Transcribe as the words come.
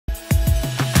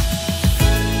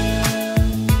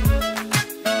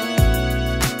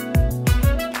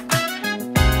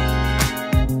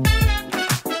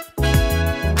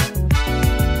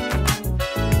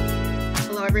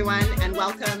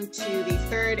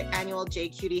annual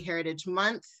JQT Heritage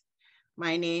Month.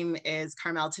 My name is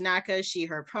Carmel Tanaka, she,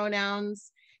 her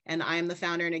pronouns, and I am the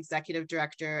founder and executive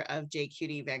director of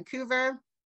JQT Vancouver,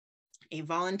 a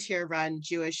volunteer-run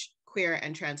Jewish, queer,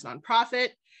 and trans nonprofit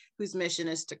whose mission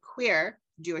is to queer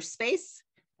Jewish space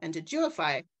and to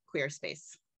Jewify queer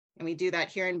space. And we do that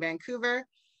here in Vancouver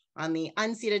on the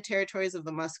unceded territories of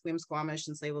the Musqueam, Squamish,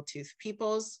 and Tsleil-Waututh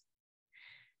peoples.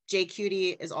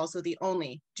 JQT is also the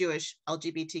only Jewish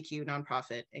LGBTQ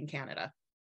nonprofit in Canada.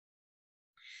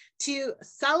 To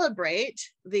celebrate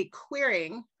the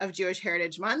queering of Jewish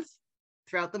Heritage Month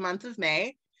throughout the month of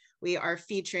May, we are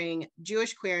featuring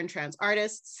Jewish, queer, and trans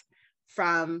artists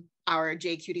from our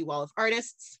JQT Wall of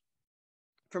Artists.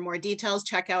 For more details,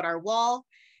 check out our wall,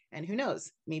 and who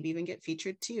knows, maybe even get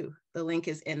featured too. The link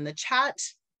is in the chat,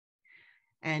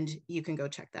 and you can go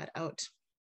check that out.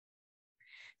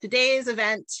 Today's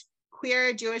event,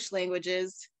 Queer Jewish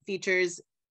Languages, features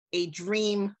a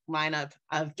dream lineup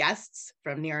of guests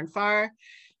from near and far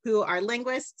who are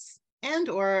linguists and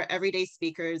or everyday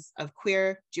speakers of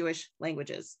queer Jewish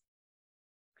languages.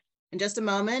 In just a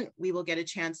moment, we will get a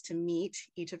chance to meet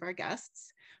each of our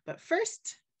guests, but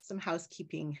first, some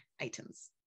housekeeping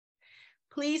items.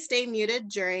 Please stay muted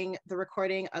during the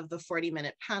recording of the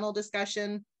 40-minute panel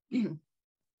discussion.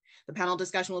 The panel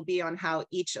discussion will be on how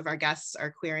each of our guests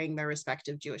are queering their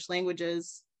respective Jewish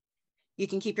languages. You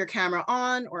can keep your camera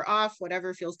on or off,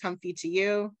 whatever feels comfy to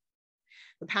you.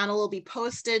 The panel will be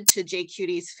posted to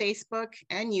JQT's Facebook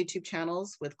and YouTube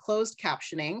channels with closed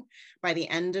captioning by the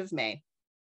end of May.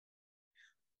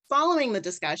 Following the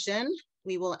discussion,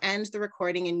 we will end the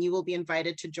recording and you will be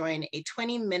invited to join a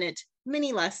 20-minute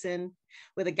mini lesson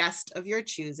with a guest of your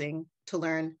choosing to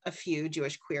learn a few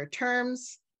Jewish queer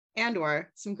terms and or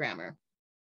some grammar.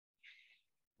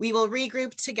 We will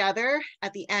regroup together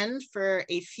at the end for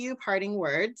a few parting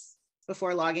words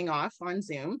before logging off on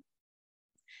Zoom,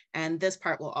 and this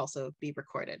part will also be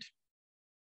recorded.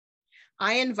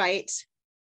 I invite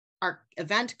our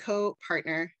event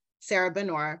co-partner, Sarah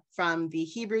Benor from the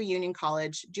Hebrew Union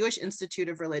College Jewish Institute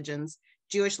of Religion's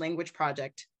Jewish Language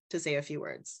Project to say a few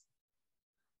words.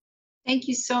 Thank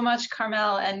you so much,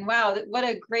 Carmel. And wow, what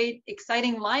a great,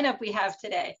 exciting lineup we have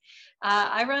today.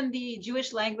 I run the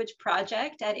Jewish Language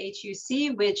Project at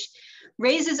HUC, which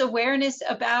raises awareness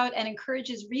about and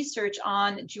encourages research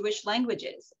on Jewish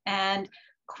languages. And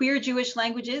queer Jewish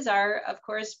languages are, of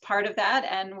course, part of that.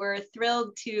 And we're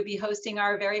thrilled to be hosting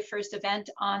our very first event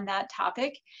on that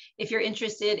topic. If you're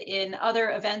interested in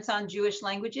other events on Jewish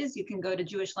languages, you can go to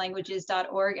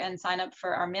jewishlanguages.org and sign up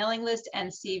for our mailing list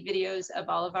and see videos of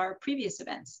all of our previous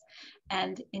events.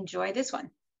 And enjoy this one.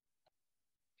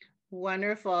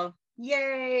 Wonderful.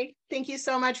 Yay. Thank you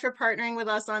so much for partnering with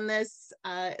us on this.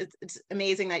 It's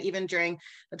amazing that even during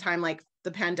the time like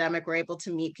the pandemic, we're able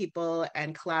to meet people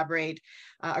and collaborate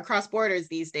across borders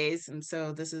these days. And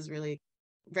so this is really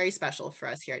very special for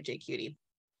us here at JQT.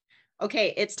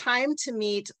 Okay, it's time to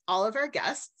meet all of our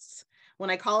guests.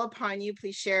 When I call upon you,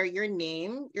 please share your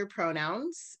name, your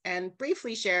pronouns, and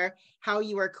briefly share how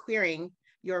you are queering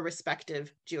your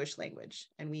respective Jewish language.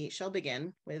 And we shall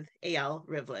begin with Eyal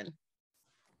Rivlin.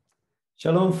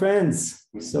 Shalom, friends.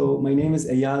 So my name is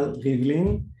Eyal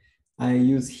Rivlin. I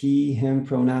use he, him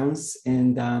pronouns,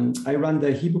 and I run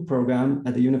the Hebrew program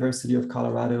at the University of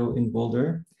Colorado in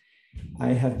Boulder. I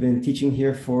have been teaching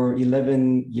here for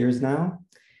 11 years now.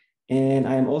 And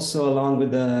I am also, along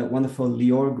with the wonderful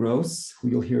Lior Gross, who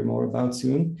you'll hear more about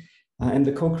soon, I'm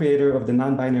the co-creator of the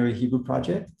Nonbinary Hebrew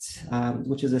Project,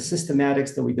 which is a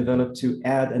systematics that we developed to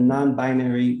add a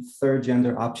non-binary third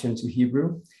gender option to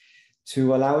Hebrew,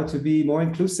 to allow it to be more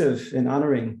inclusive and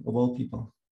honoring of all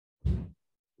people.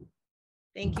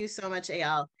 Thank you so much,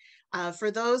 Eyal.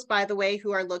 For those, by the way,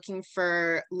 who are looking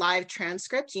for live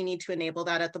transcript, you need to enable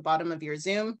that at the bottom of your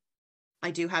Zoom.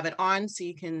 I do have it on, so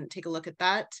you can take a look at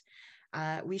that.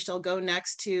 We shall go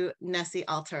next to Nesi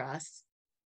Altaras.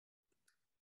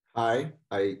 Hi,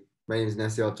 my name is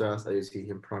Nesi Altaras. I use he,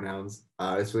 him pronouns.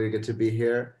 It's really good to be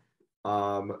here.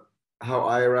 How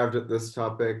I arrived at this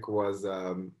topic was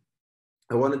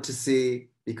I wanted to see,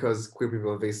 because queer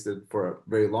people have existed for a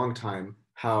very long time,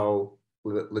 how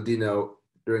Ladino,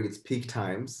 during its peak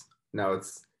times, now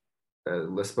it's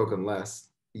less spoken less,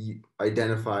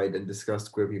 identified and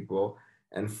discussed queer people.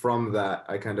 And from that,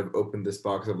 I kind of opened this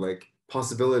box of like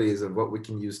possibilities of what we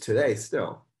can use today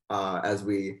still as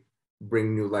we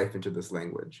bring new life into this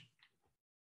language.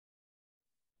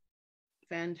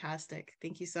 Fantastic.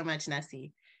 Thank you so much,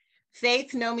 Nesi.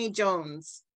 Faith Nomi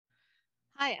Jones.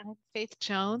 Hi, I'm Faith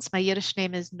Jones. My Yiddish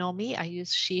name is Nomi. I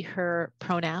use she, her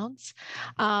pronouns.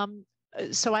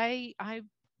 So I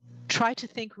try to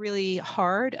think really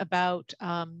hard about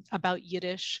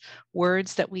Yiddish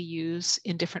words that we use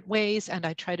in different ways, and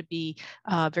I try to be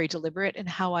very deliberate in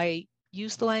how I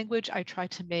use the language. I try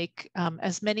to make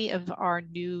as many of our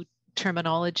new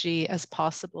terminology as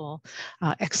possible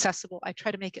accessible. I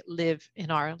try to make it live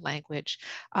in our language.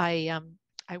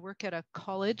 I work at a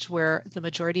college where the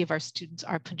majority of our students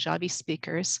are Punjabi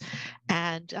speakers,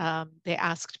 and they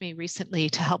asked me recently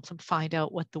to help them find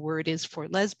out what the word is for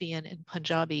lesbian in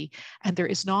Punjabi, and there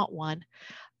is not one.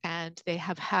 And they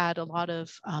have had a lot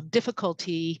of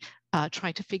difficulty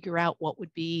trying to figure out what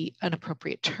would be an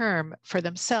appropriate term for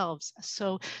themselves.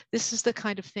 So this is the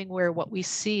kind of thing where what we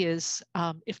see is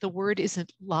if the word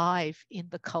isn't live in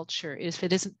the culture, if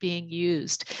it isn't being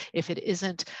used, if it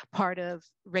isn't part of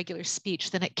regular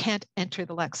speech, then it can't enter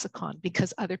the lexicon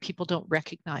because other people don't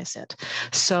recognize it.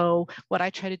 So what I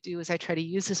try to do is I try to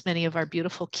use as many of our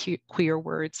beautiful queer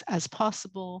words as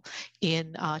possible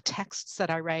in texts that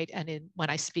I write and in when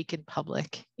I speak in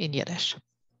public in Yiddish.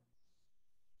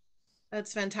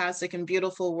 That's fantastic and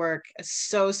beautiful work.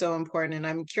 So, so important. And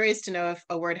I'm curious to know if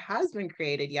a word has been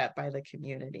created yet by the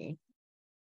community.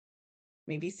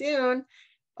 Maybe soon.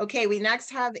 Okay, we next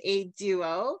have a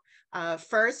duo.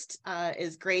 First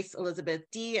is Grace Elizabeth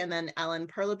D. and then Ellen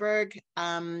Perleberg.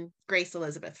 Grace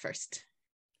Elizabeth first.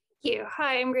 Thank you.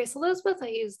 Hi, I'm Grace Elizabeth. I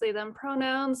use they, them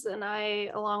pronouns, and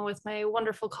I, along with my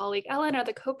wonderful colleague Ellen, are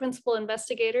the co-principal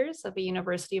investigators of a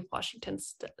University of Washington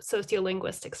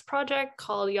sociolinguistics project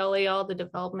called Yallah, the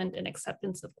Development and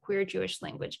Acceptance of Queer Jewish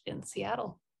Language in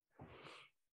Seattle.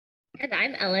 And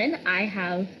I'm Ellen. I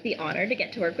have the honor to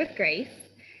get to work with Grace,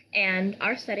 and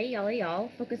our study,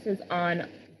 Yallah, focuses on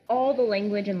all the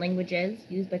language and languages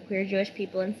used by queer Jewish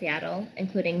people in Seattle,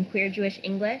 including queer Jewish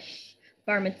English,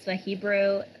 Bar Mitzvah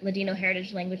Hebrew, Ladino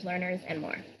heritage language learners, and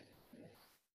more.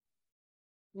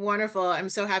 Wonderful. I'm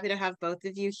so happy to have both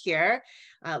of you here.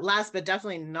 Last but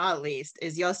definitely not least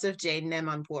is Yosef Jay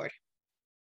Nemanpour.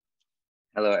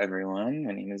 Hello, everyone.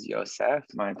 My name is Yosef.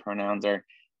 My pronouns are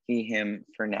he, him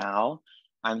for now.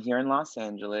 I'm here in Los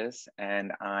Angeles,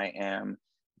 and I am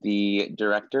the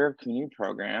Director of Community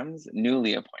Programs,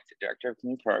 newly appointed Director of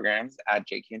Community Programs at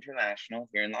JQ International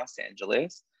here in Los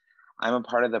Angeles. I'm a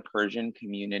part of the Persian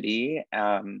community.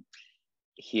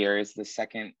 Here is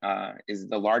the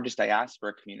largest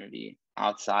diaspora community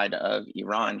outside of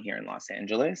Iran here in Los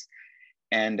Angeles.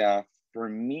 And for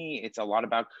me, it's a lot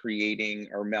about creating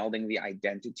or melding the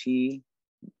identity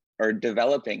or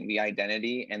developing the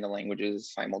identity and the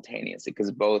languages simultaneously, because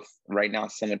both right now,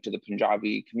 similar to the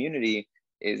Punjabi community,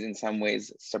 is in some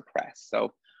ways suppressed.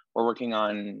 So we're working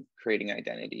on creating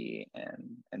identity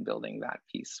and building that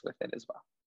piece with it as well.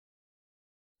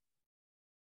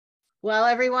 Well,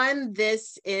 everyone,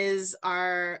 this is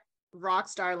our rock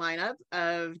star lineup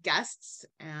of guests.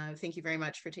 Thank you very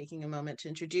much for taking a moment to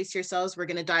introduce yourselves. We're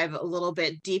going to dive a little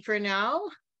bit deeper now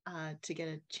to get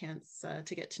a chance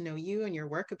to get to know you and your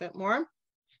work a bit more.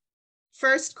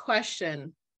 First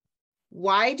question,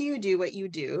 why do you do what you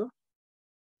do?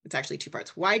 It's actually two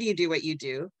parts. Why do you do what you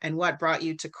do? And what brought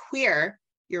you to queer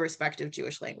your respective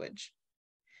Jewish language?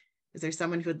 Is there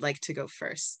someone who would like to go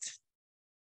first?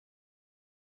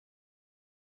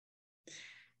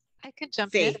 I could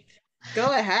jump Faith, in.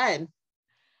 Go ahead.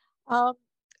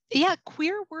 Yeah,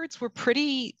 queer words were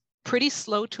pretty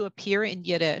slow to appear in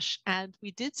Yiddish, and we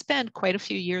did spend quite a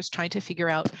few years trying to figure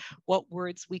out what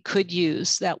words we could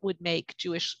use that would make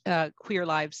Jewish queer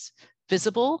lives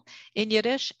visible in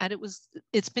Yiddish, and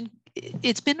it's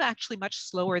been actually much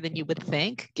slower than you would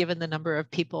think, given the number of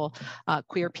people,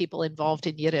 queer people involved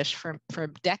in Yiddish for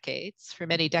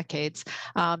many decades.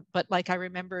 But like I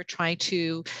remember trying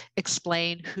to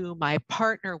explain who my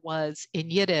partner was in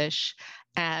Yiddish,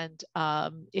 and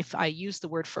if I use the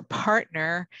word for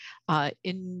partner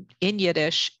in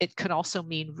Yiddish, it can also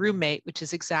mean roommate, which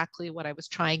is exactly what I was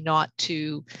trying not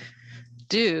to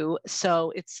do.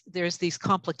 So there's these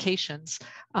complications.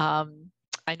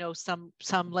 I know some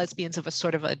lesbians of a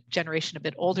sort of a generation a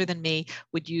bit older than me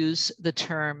would use the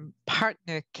term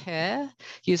partnerke,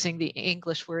 using the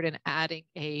English word and adding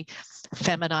a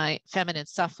feminine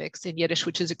suffix in Yiddish,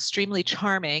 which is extremely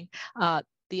charming.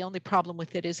 The only problem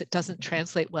with it is it doesn't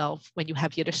translate well when you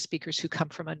have Yiddish speakers who come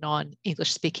from a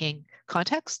non-English speaking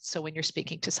context. So when you're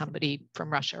speaking to somebody from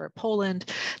Russia or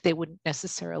Poland, they wouldn't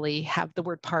necessarily have the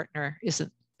word partner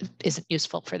isn't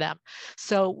useful for them.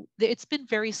 So it's been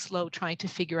very slow trying to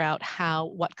figure out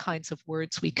what kinds of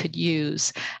words we could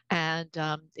use. And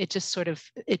it just sort of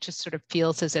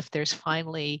feels as if there's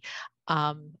finally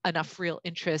enough real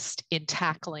interest in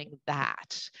tackling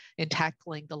that, in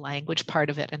tackling the language part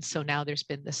of it. And so now there's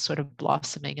been this sort of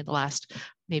blossoming in the last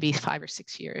maybe 5 or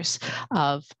 6 years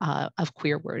of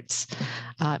queer words.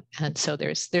 And so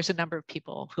there's a number of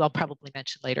people who I'll probably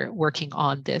mention later working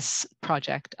on this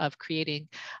project of creating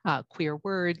queer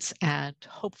words and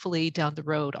hopefully down the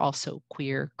road also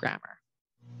queer grammar.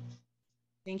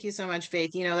 Thank you so much,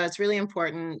 Faith. You know, that's really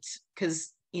important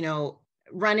because, you know,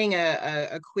 running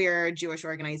a queer Jewish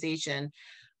organization,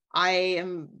 I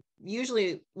am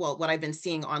usually, well, what I've been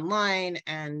seeing online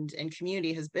and in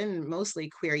community has been mostly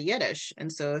queer Yiddish.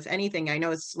 And so if anything, I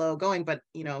know it's slow going, but,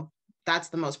 you know, that's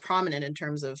the most prominent in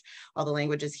terms of all the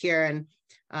languages here.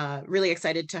 And really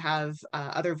excited to have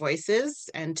other voices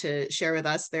and to share with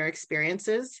us their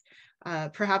experiences.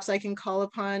 Perhaps I can call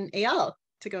upon Eyal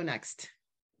to go next.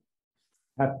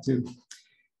 Have to.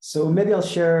 So maybe I'll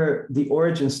share the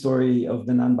origin story of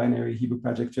the Non-Binary Hebrew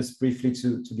Project just briefly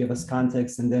to give us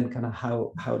context, and then kind of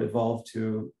how it evolved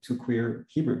to queer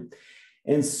Hebrew.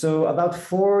 And so about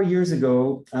 4 years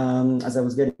ago, as I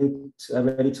was getting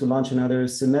ready to launch another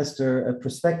semester, a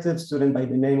prospective student by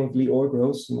the name of Lior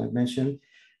Gross, whom I've mentioned,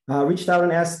 reached out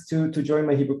and asked to join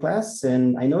my Hebrew class.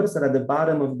 And I noticed that at the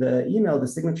bottom of the email, the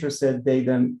signature said they,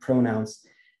 them pronouns.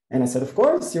 And I said, of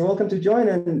course, you're welcome to join.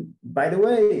 And by the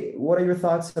way, what are your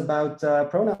thoughts about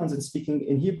pronouns and speaking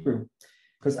in Hebrew?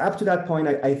 Because up to that point,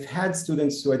 I've had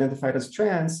students who identified as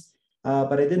trans,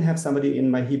 but I didn't have somebody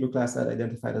in my Hebrew class that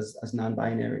identified as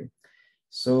non-binary.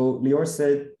 So Lior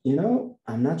said, you know,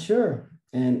 I'm not sure.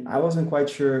 And I wasn't quite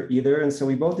sure either. And so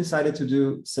we both decided to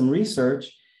do some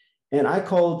research. And I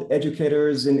called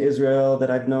educators in Israel that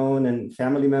I've known and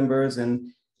family members,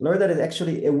 and learned that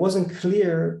it wasn't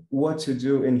clear what to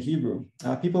do in Hebrew.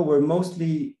 People were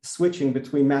mostly switching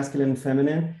between masculine and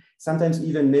feminine, sometimes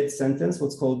even mid-sentence,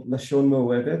 what's called lashon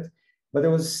me'orevet, but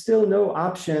there was still no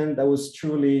option that was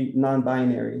truly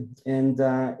non-binary. And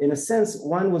in a sense,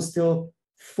 one was still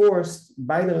forced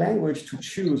by the language to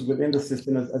choose within the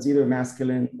system as either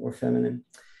masculine or feminine.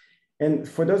 And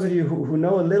for those of you who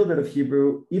know a little bit of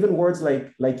Hebrew, even words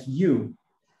like you,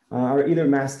 are either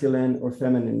masculine or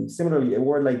feminine. Similarly, a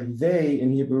word like they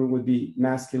in Hebrew would be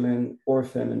masculine or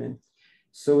feminine.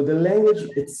 So the language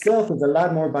itself is a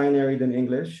lot more binary than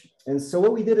English. And so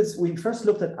what we did is we first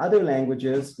looked at other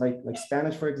languages, like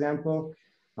Spanish, for example,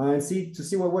 and see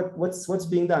what's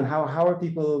being done. How are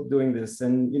people doing this?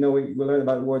 And, you know, we learned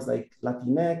about words like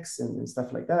Latinx and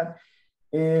stuff like that.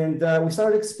 And we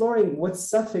started exploring what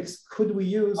suffix could we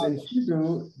use in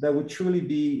Hebrew that would truly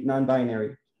be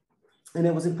non-binary. And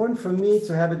it was important for me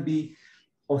to have it be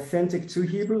authentic to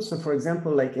Hebrew. So for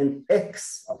example, like an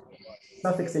X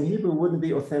suffix in Hebrew wouldn't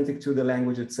be authentic to the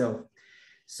language itself.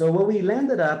 So what we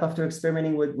landed up after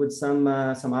experimenting with some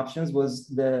options was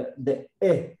the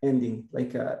E ending,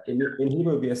 like in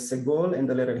Hebrew would be a segol and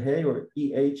the letter He or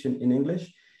EH in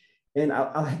English. And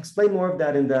I'll explain more of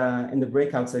that in the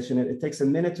breakout session. It takes a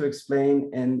minute to explain,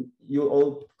 and you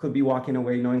all could be walking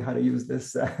away knowing how to use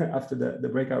this after the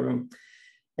breakout room.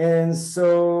 And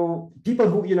so people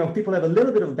have a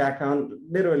little bit of background,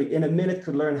 literally in a minute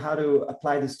could learn how to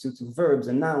apply this to verbs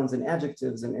and nouns and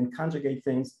adjectives and conjugate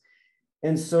things.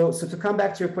 And so to come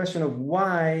back to your question of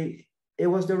why it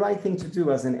was the right thing to do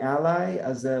as an ally,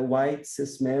 as a white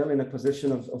cis male in a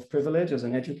position of privilege as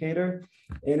an educator.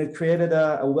 And it created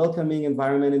a welcoming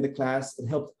environment in the class. It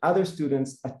helped other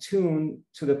students attune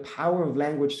to the power of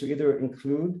language to either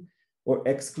include or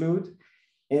exclude.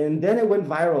 And then it went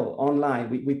viral online.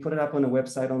 We put it up on a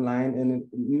website online, and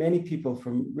many people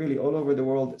from really all over the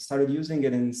world started using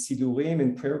it in sidurim,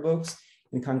 in prayer books,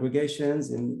 in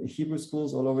congregations, in Hebrew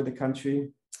schools all over the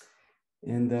country.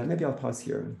 And maybe I'll pause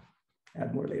here and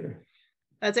add more later.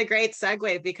 That's a great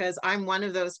segue, because I'm one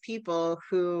of those people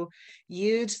who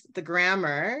used the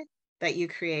grammar that you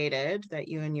created, that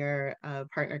you and your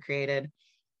partner created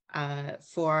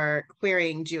for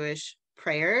querying Jewish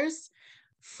prayers,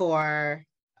 for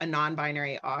a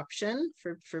non-binary option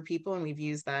for people. And we've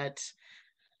used that,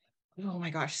 oh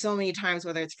my gosh, so many times,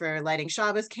 whether it's for lighting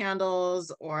Shabbos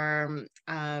candles or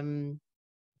lighting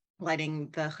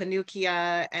the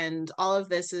Chanukia. And all of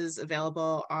this is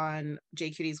available on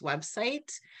JQT's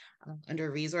website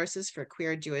under resources for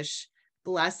queer Jewish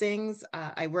blessings.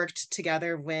 I worked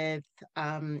together with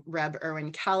Reb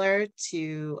Erwin Keller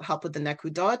to help with the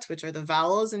nekudot, which are the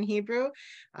vowels in Hebrew,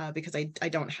 because I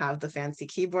don't have the fancy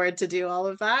keyboard to do all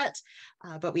of that,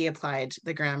 but we applied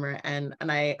the grammar, and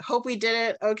I hope we did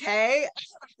it okay.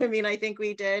 I mean, I think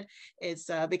we did. It's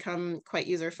become quite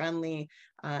user-friendly,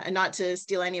 and not to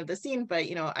steal any of the scene, but,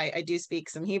 you know, I do speak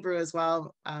some Hebrew as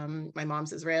well. My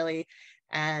mom's Israeli.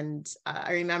 And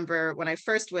I remember when I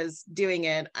first was doing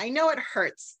it, I know it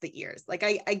hurts the ears. Like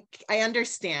I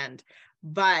understand,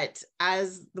 but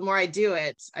as the more I do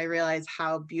it, I realize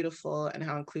how beautiful and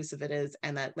how inclusive it is,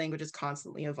 and that language is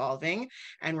constantly evolving.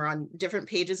 And we're on different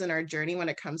pages in our journey when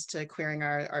it comes to queering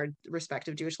our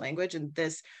respective Jewish language. And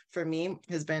this, for me,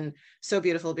 has been so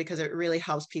beautiful because it really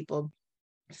helps people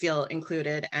feel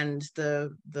included. And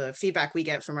the feedback we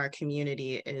get from our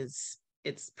community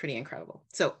it's pretty incredible.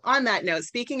 So on that note,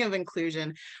 speaking of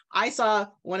inclusion, I saw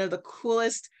one of the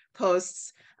coolest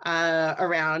posts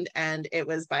around, and it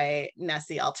was by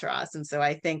Nesi Altaras. And so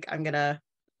I think I'm gonna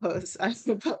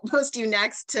post you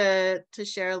next to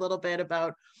share a little bit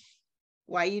about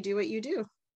why you do what you do.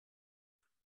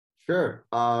 Sure.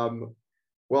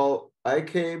 Well, I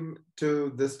came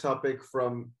to this topic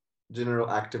from general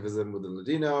activism with the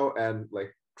Ladino and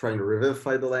like trying to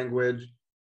revivify the language.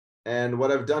 And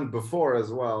what I've done before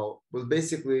as well was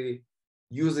basically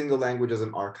using the language as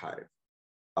an archive.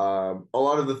 A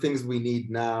lot of the things we need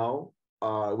now,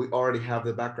 we already have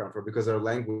the background for, because our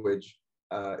language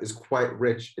is quite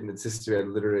rich in its history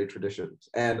and literary traditions.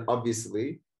 And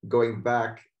obviously, going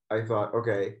back, I thought,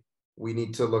 okay, we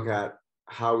need to look at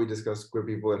how we discuss queer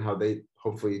people and how they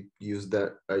hopefully use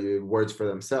that words for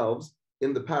themselves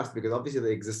in the past, because obviously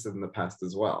they existed in the past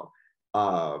as well.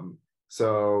 But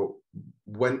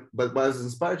I was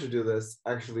inspired to do this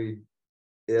actually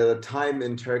at a time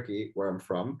in Turkey, where I'm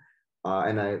from,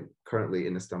 and I'm currently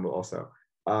in Istanbul also,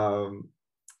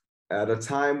 at a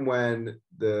time when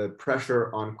the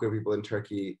pressure on queer people in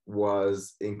Turkey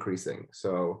was increasing.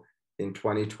 So in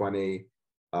 2020,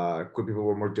 queer people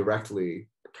were more directly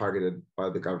targeted by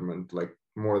the government, like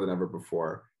more than ever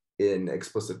before, in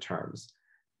explicit terms.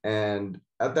 And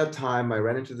at that time, I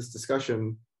ran into this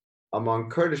discussion among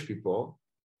Kurdish people,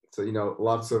 so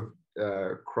lots of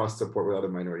cross support with other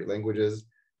minority languages,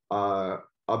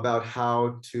 about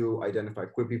how to identify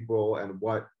queer people and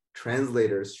what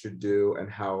translators should do, and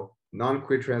how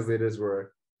non-queer translators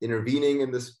were intervening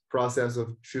in this process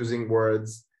of choosing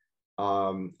words.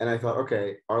 And I thought,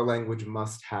 okay, our language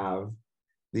must have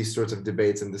these sorts of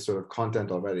debates and this sort of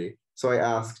content already. So I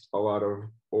asked a lot of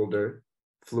older,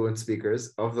 fluent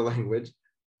speakers of the language,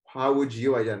 how would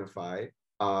you identify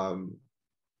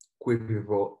queer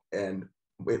people? And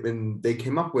they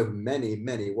came up with many,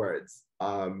 many words.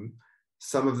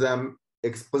 Some of them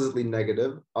explicitly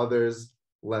negative, others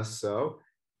less so.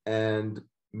 And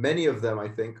many of them, I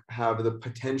think, have the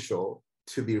potential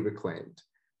to be reclaimed.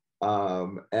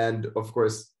 And of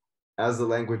course, as the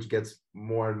language gets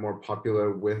more and more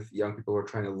popular with young people who are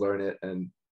trying to learn it and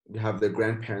have their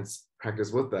grandparents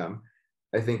practice with them,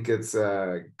 I think it's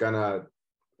gonna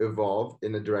evolve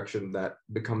in a direction that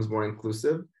becomes more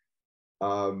inclusive.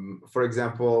 For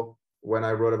example, when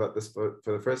I wrote about this for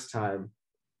the first time,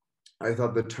 I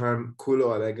thought the term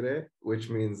culo alegre, which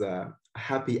means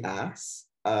happy ass,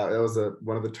 it was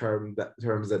one of the terms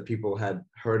that people had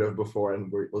heard of before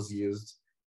and was used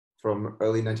from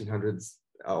early 1900s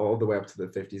all the way up to the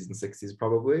 50s and 60s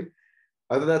probably.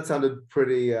 I thought that sounded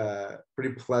pretty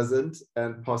pleasant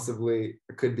and possibly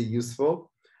could be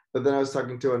useful. But then I was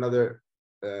talking to another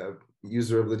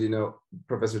user of Ladino,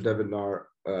 Professor Devin Nar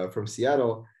from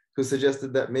Seattle, who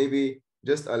suggested that maybe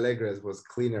just alegres was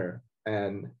cleaner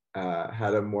and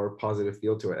had a more positive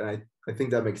feel to it. And I think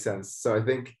that makes sense. So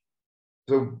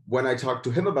when I talked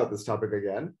to him about this topic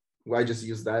again, I just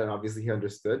used that, and obviously he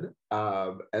understood.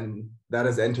 And that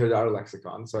has entered our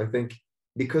lexicon. So I think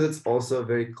because it's also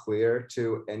very clear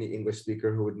to any English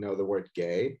speaker who would know the word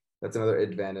gay, that's another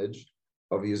advantage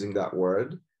of using that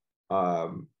word.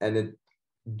 And it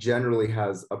generally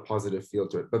has a positive feel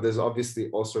to it. But there's obviously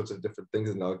all sorts of different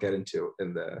things that I'll get into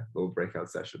in the little breakout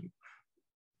session.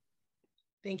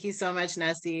 Thank you so much,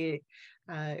 Nesi.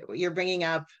 You're bringing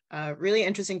up really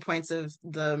interesting points of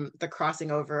the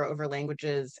crossing over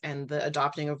languages and the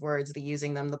adopting of words, the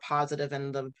using them, the positive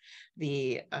and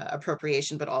the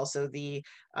appropriation, but also the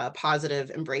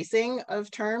positive embracing of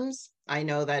terms. I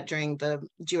know that during the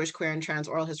Jewish Queer and Trans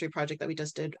Oral History Project that we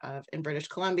just did in British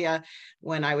Columbia,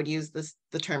 when I would use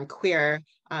the term queer,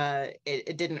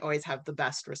 it didn't always have the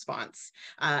best response.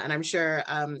 And I'm sure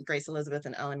Grace, Elizabeth,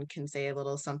 and Ellen can say a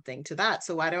little something to that.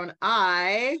 So why don't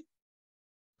I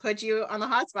put you on the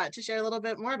hot spot to share a little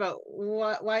bit more about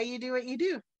why you do what you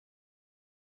do?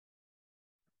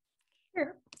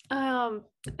 Sure.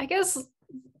 I guess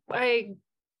I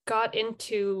got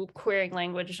into querying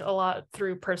language a lot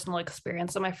through personal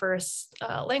experience. So my first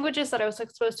languages that I was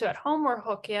exposed to at home were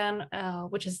Hokkien,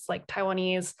 which is like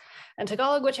Taiwanese, and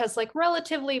Tagalog, which has like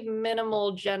relatively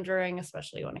minimal gendering,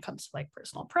 especially when it comes to like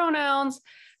personal pronouns.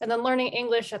 And then learning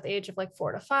English at the age of like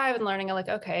 4 to 5 and learning like,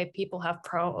 okay, people have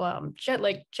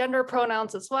gender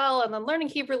pronouns as well. And then learning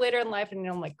Hebrew later in life. And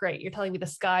I'm like, great, you're telling me the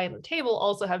sky and the table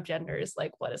also have genders,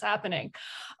 like what is happening?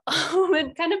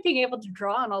 And kind of being able to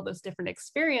draw on all those different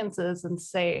experiences and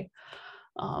say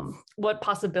what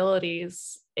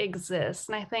possibilities exist.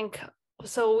 And I think,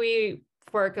 so we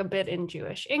work a bit in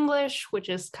Jewish English, which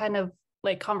is kind of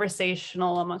like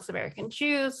conversational amongst American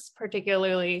Jews,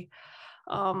 particularly,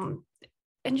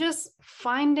 and just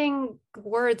finding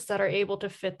words that are able to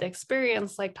fit the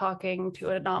experience, like talking to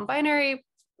a non-binary,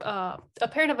 a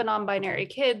parent of a non-binary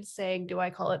kid saying, do I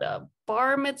call it a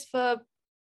bar mitzvah,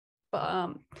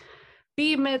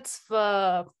 B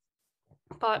mitzvah,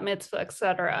 bat mitzvah,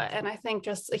 etc. And I think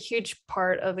just a huge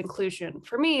part of inclusion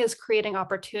for me is creating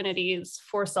opportunities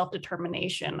for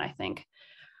self-determination, I think.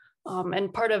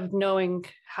 And part of knowing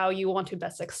how you want to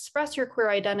best express your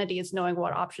queer identity is knowing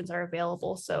what options are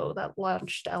available. So that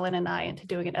launched Ellen and I into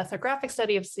doing an ethnographic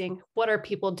study of seeing what are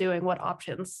people doing, what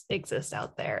options exist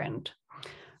out there, and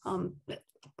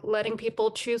letting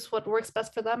people choose what works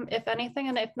best for them, if anything,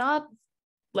 and if not,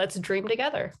 let's dream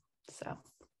together. So.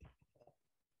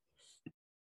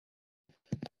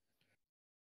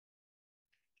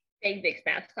 Big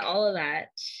snaps to all of that.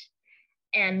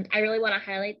 And I really want to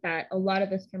highlight that a lot of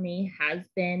this for me has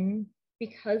been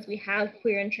because we have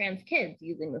queer and trans kids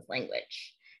using this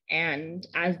language. And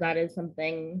as that is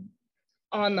something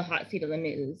on the hot seat of the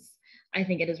news, I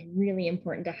think it is really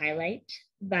important to highlight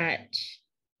that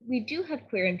we do have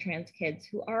queer and trans kids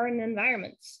who are in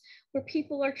environments where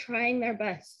people are trying their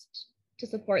best to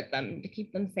support them, to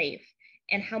keep them safe,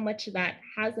 and how much that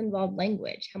has involved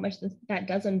language, how much that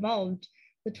does involve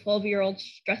the 12-year-old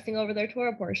stressing over their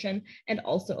Torah portion and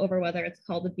also over whether it's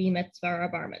called a B mitzvah or a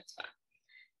bar mitzvah.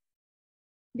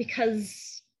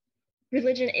 Because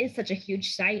religion is such a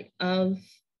huge site of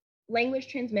language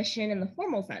transmission in the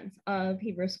formal sense of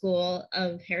Hebrew school,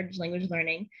 of heritage language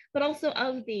learning, but also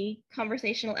of the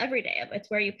conversational everyday. It's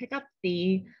where you pick up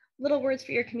the little words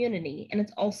for your community. And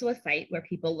it's also a site where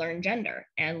people learn gender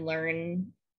and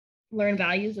learn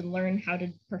values and learn how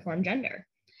to perform gender.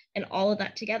 And all of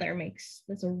that together makes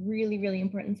this a really, really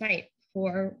important site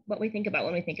for what we think about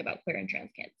when we think about queer and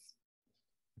trans kids.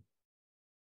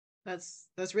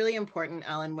 That's really important,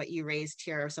 Ellen. What you raised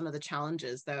here are some of the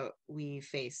challenges that we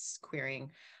face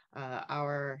queering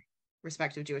our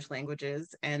respective Jewish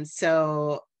languages. And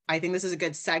so I think this is a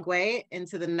good segue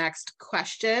into the next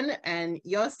question. And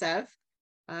Yosef,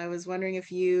 I was wondering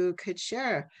if you could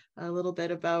share a little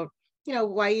bit about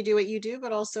why you do what you do,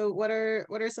 but also what are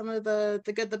some of the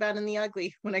good, the bad, and the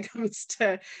ugly when it comes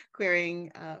to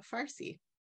querying Farsi.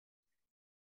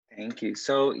 Thank you.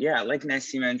 So yeah, like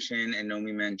Nesi mentioned and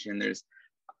Nomi mentioned, there's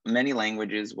many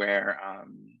languages where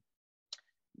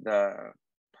the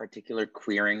particular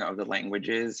queering of the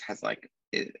languages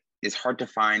is hard to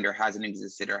find or hasn't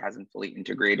existed or hasn't fully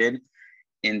integrated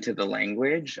into the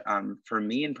language. For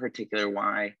me in particular,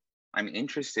 why I'm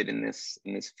interested in this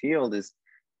field is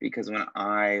because when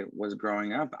I was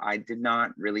growing up, I did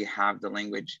not really have the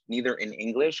language, neither in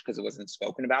English, because it wasn't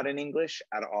spoken about in English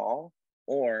at all,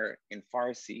 or in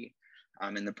Farsi,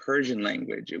 in the Persian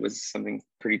language. It was something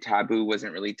pretty taboo,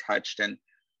 wasn't really touched. And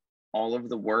all of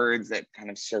the words that kind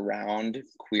of surround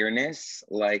queerness,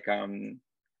 like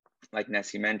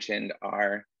Nesi mentioned,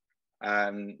 are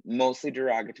mostly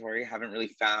derogatory. Haven't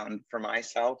really found for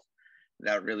myself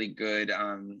that really good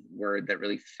word that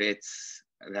really fits,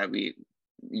 that we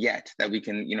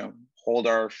can, hold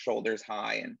our shoulders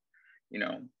high and,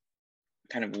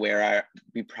 kind of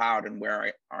be proud and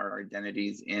wear our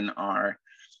identities in our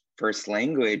first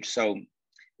language. So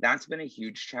that's been a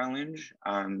huge challenge,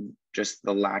 just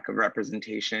the lack of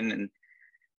representation and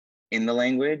in the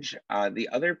language. The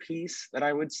other piece that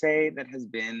I would say that has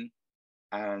been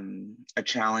a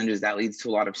challenge is that leads to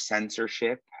a lot of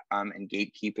censorship and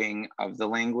gatekeeping of the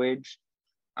language.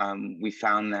 We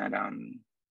found that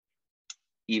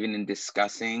even in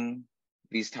discussing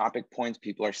these topic points,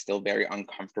 people are still very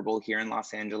uncomfortable here in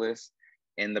Los Angeles,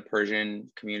 in the Persian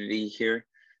community here,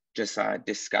 just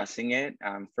discussing it.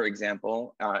 For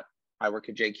example, I work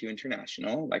at JQ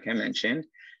International, like I mentioned,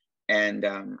 and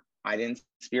I didn't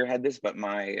spearhead this, but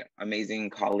my amazing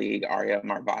colleague, Arya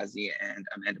Marvazi and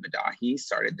Amanda Badahi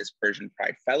started this Persian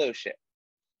Pride Fellowship.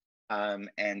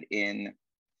 And in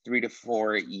 3 to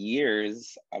 4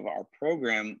 years of our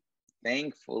program,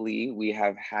 thankfully, we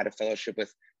have had a fellowship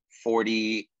with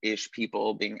 40-ish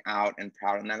people being out and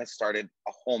proud. And that has started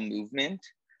a whole movement.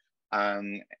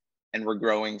 And we're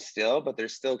growing still, but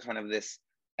there's still kind of this,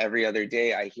 every other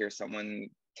day I hear someone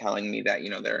telling me that, you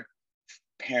know, their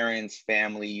parents'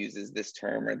 family uses this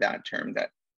term or that term,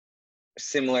 that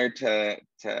similar to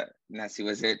Nesi,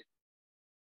 was it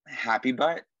happy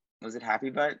butt? Was it happy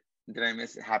butt? Did I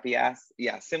miss it? Happy ass?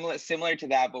 Yeah, similar to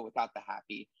that, but without the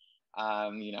happy,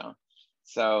 you know.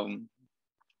 So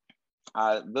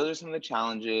those are some of the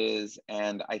challenges.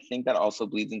 And I think that also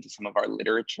bleeds into some of our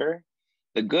literature.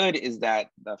 The good is that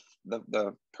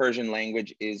the Persian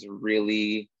language is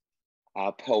really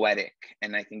poetic,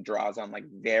 and I think draws on like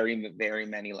very, very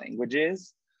many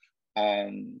languages.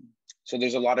 So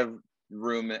there's a lot of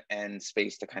room and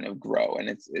space to kind of grow, and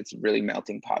it's really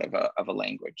melting pot of a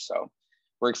language. So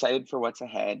we're excited for what's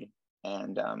ahead,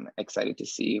 and excited to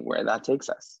see where that takes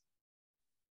us.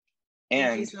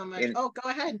 And thank you so much. Oh, go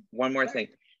ahead. One more thing.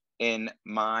 In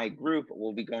my group,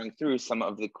 we'll be going through some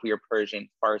of the queer Persian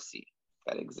Farsi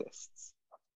that exists.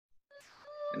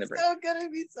 So gonna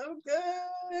be so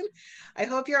good. I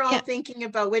hope you're all thinking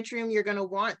about which room you're going to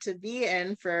want to be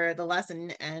in for the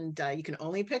lesson, and you can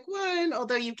only pick one,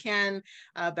 although you can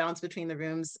bounce between the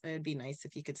rooms. It'd be nice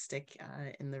if you could stick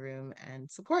in the room and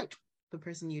support the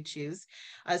person you choose.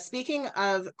 Speaking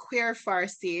of queer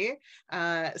Farsi,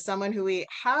 someone who we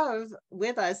have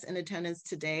with us in attendance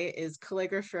today is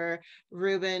calligrapher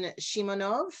Ruben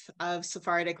Shimonov of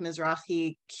Sephardic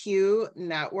Mizrahi Q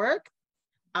Network.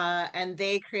 And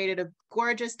they created a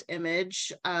gorgeous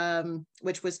image,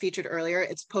 which was featured earlier.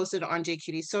 It's posted on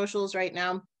JQD socials right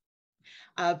now.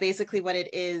 Basically what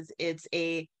it is, it's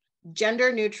a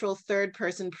gender neutral third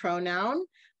person pronoun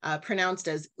pronounced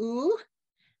as oo.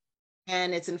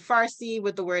 And it's in Farsi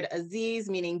with the word Aziz,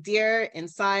 meaning dear,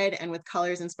 inside, and with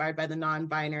colors inspired by the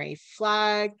non-binary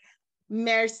flag.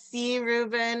 Merci,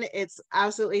 Ruben. It's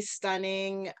absolutely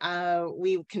stunning.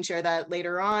 We can share that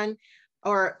later on.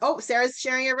 Or, oh, Sarah's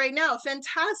sharing it right now.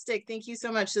 Fantastic. Thank you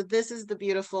so much. So this is the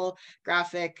beautiful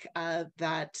graphic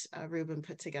that Ruben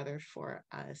put together for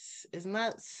us. Isn't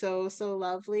that so, so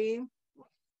lovely?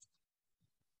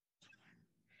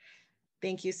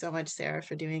 Thank you so much, Sarah,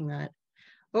 for doing that.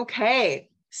 Okay,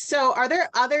 so are there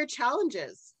other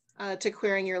challenges to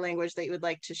queering your language that you would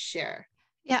like to share?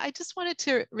 Yeah, I just wanted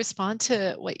to respond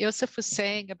to what Yosef was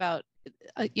saying about,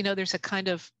 you know, there's a kind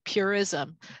of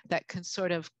purism that can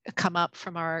sort of come up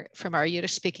from our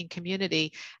Yiddish speaking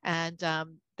community. And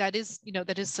that is, you know,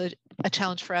 that is a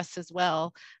challenge for us as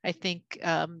well. I think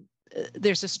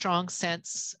there's a strong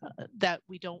sense that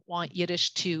we don't want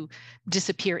Yiddish to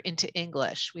disappear into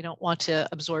English. We don't want to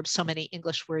absorb so many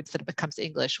English words that it becomes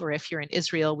English. Or if you're in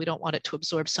Israel, we don't want it to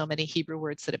absorb so many Hebrew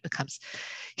words that it becomes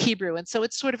Hebrew. And so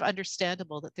it's sort of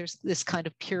understandable that there's this kind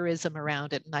of purism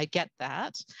around it, and I get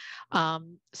that.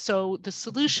 So the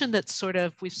solution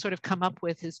that we've sort of come up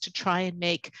with is to try and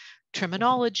make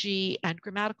terminology and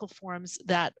grammatical forms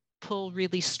that pull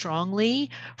really strongly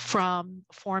from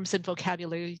forms and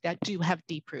vocabulary that do have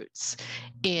deep roots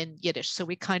in Yiddish. So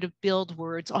we kind of build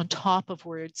words on top of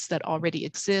words that already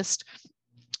exist,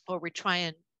 or we try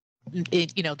and,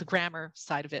 you know, the grammar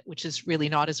side of it, which is really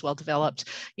not as well developed,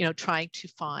 you know, trying to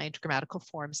find grammatical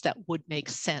forms that would make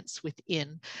sense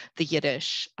within the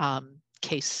Yiddish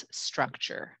case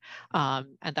structure.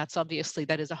 And that's obviously,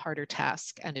 that is a harder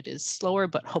task, and it is slower,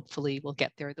 but hopefully we'll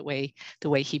get there the way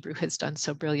Hebrew has done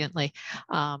so brilliantly.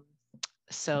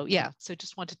 So yeah, so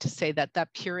just wanted to say that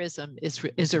that purism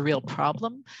is a real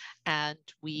problem, and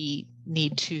we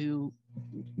need to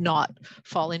not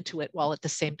fall into it, while at the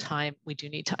same time we do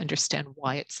need to understand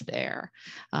why it's there.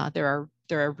 There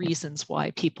are reasons why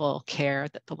people care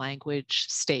that the language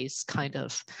stays kind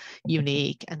of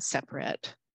unique and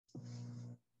separate.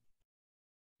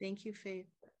 Thank you, Faith.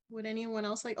 Would anyone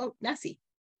else like? Oh, Nesi.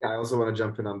 Yeah, I also want to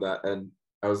jump in on that, and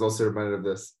I was also reminded of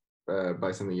this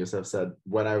by something Yosef said.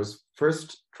 When I was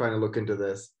first trying to look into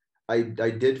this, I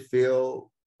did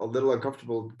feel a little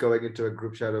uncomfortable going into a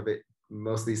group chat of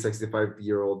mostly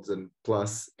 65-year-olds and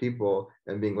plus people,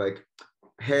 and being like,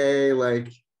 hey,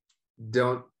 like,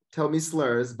 don't tell me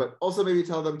slurs, but also maybe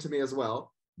tell them to me as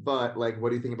well. But like, what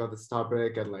do you think about this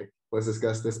topic? And like, let's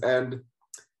discuss this. And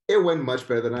it went much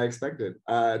better than I expected,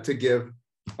 to give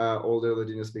older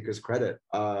Ladino speakers credit.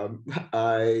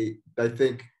 I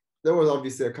think there was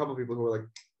obviously a couple of people who were like,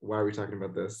 why are we talking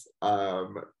about this?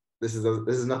 This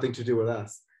is nothing to do with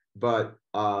us. But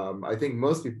I think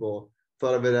most people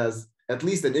thought of it as at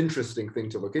least an interesting thing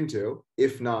to look into,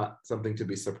 if not something to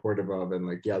be supportive of. And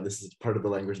like, yeah, this is part of the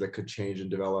language that could change and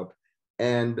develop.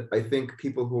 And I think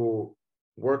people who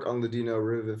work on Ladino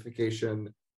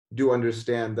revivification do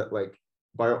understand that, like,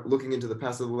 by looking into the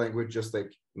past of the language, just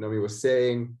like Nomi was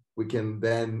saying, we can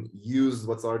then use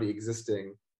what's already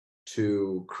existing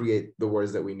to create the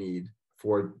words that we need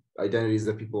for identities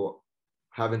that people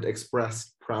haven't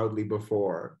expressed proudly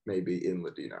before, maybe in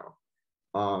Ladino.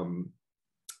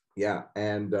 Yeah,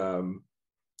 and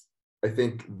I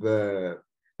think the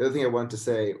other thing I wanted to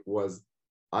say was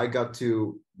I got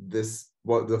to this,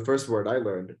 well, the first word I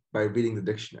learned by reading the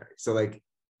dictionary. So like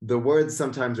the words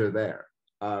sometimes are there.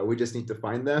 We just need to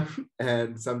find them.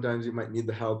 And sometimes you might need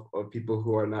the help of people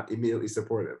who are not immediately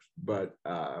supportive. But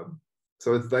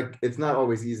so it's like, it's not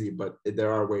always easy, but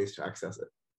there are ways to access it.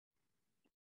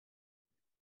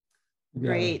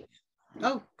 Great.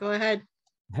 Oh, go ahead.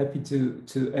 Happy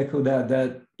to echo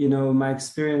that, you know, my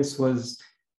experience was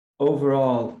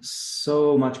overall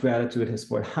so much gratitude has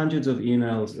poured, hundreds of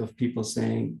emails of people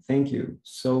saying, thank you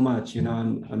so much. You know,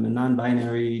 I'm a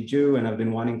non-binary Jew and I've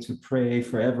been wanting to pray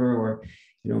forever, or,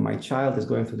 you know, my child is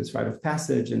going through this rite of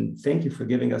passage and thank you for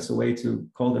giving us a way to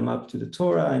call them up to the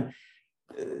Torah.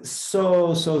 And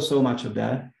so much of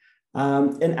that.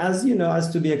 And as you know,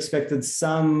 as to be expected,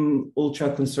 some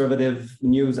ultra-conservative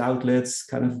news outlets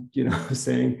kind of, you know,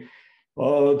 saying,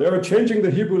 oh, they're changing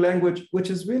the Hebrew language, which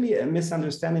is really a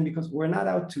misunderstanding because we're not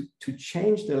out to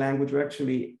change the language. We're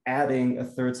actually adding a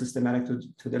third systematic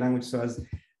to the language. So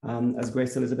as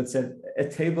Grace Elizabeth said, a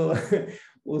table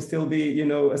will still be, you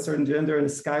know, a certain gender and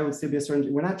the sky will still be a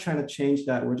certain, we're not trying to change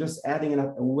that. We're just adding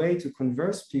a way to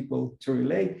converse people to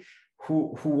relate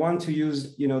who want to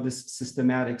use, you know, this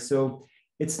systematic. So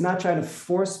it's not trying to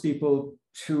force people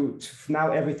to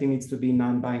now everything needs to be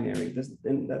non-binary.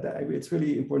 It's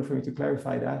really important for me to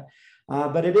clarify that.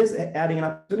 But it is adding an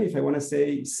opportunity. If I want to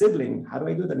say sibling, how do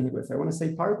I do that in Hebrew? If I want to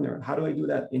say partner, how do I do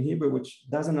that in Hebrew, which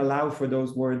doesn't allow for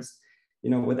those words, you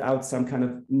know, without some kind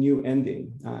of new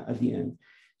ending at the end.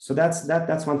 So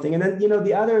that's one thing. And then, you know,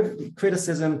 the other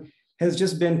criticism has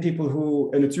just been people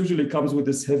who, and it usually comes with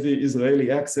this heavy Israeli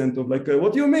accent of like,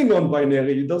 what do you mean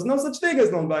non-binary? There's no such thing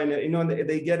as non-binary. You know, and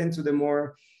they get into the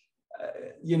more,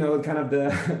 you know, kind of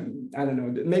the, I don't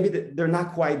know, maybe they're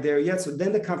not quite there yet. So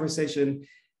then the conversation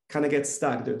kind of gets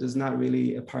stuck. There's not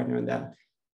really a partner in that.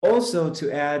 Also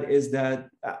to add is that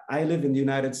I live in the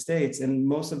United States and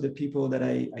most of the people that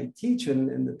I teach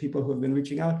and the people who have been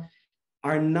reaching out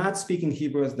are not speaking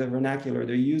Hebrew as the vernacular.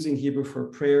 They're using Hebrew for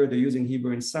prayer. They're using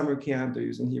Hebrew in summer camp. They're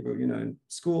using Hebrew, you know, in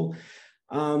school.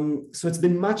 So it's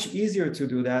been much easier to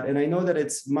do that. And I know that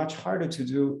it's much harder to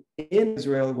do in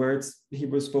Israel where it's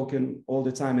Hebrew spoken all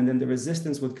the time. And then the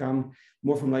resistance would come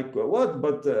more from like, what?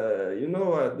 But, you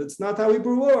know, that's not how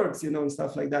Hebrew works, you know, and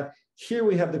stuff like that. Here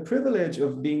we have the privilege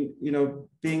of being, you know,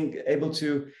 being able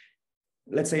to,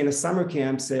 let's say in a summer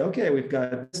camp, say, okay, we've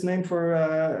got this name for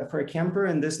a camper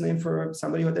and this name for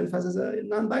somebody who identifies as a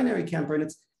non-binary camper. And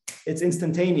it's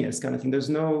instantaneous kind of thing. There's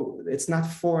no, it's not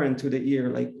foreign to the ear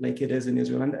like it is in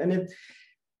Israel. And it,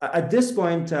 at this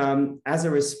point, as a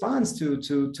response to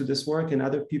this work and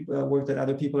other people work that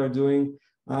other people are doing,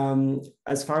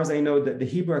 as far as I know, that the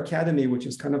Hebrew Academy, which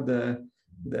is kind of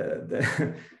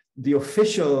the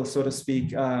official, so to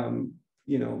speak,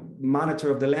 you know,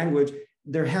 monitor of the language,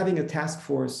 they're having a task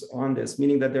force on this,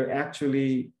 meaning that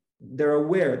they're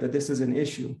aware that this is an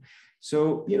issue.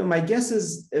 So, you know, my guess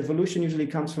is evolution usually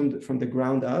comes from the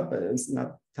ground up. It's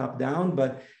not top down,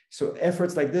 but so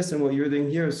efforts like this and what you're doing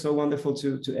here is so wonderful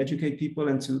to educate people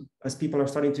and to, as people are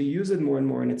starting to use it more and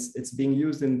more, and it's being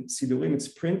used in Sidurim, it's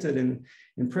printed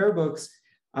in prayer books.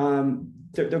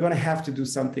 They're going to have to do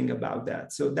something about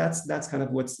that. So that's kind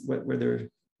of where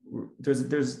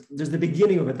there's the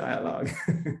beginning of a dialogue.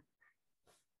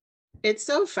 It's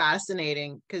so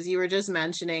fascinating because you were just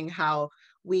mentioning how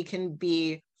we can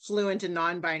be fluent in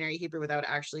non-binary Hebrew without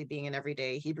actually being an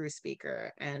everyday Hebrew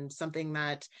speaker. And something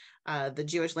that the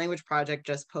Jewish Language Project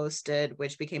just posted,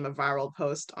 which became a viral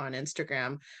post on Instagram.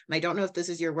 And I don't know if this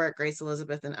is your work, Grace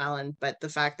Elizabeth and Ellen, but the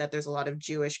fact that there's a lot of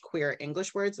Jewish queer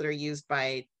English words that are used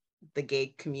by the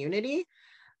gay community.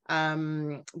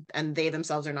 And they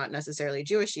themselves are not necessarily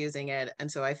Jewish using it.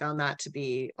 And so I found that to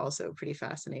be also pretty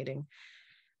fascinating.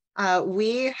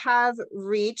 We have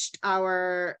reached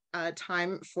our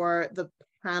time for the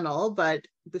panel, but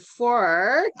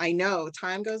before, I know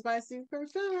time goes by super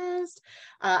fast.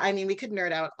 I mean, we could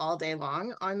nerd out all day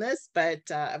long on this, but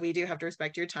we do have to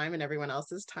respect your time and everyone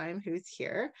else's time who's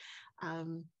here.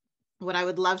 What I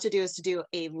would love to do is to do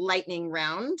a lightning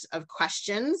round of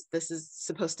questions. This is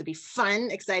supposed to be fun,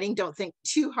 exciting. Don't think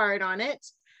too hard on it.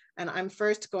 And I'm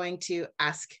first going to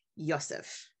ask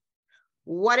Yosef.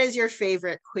 What is your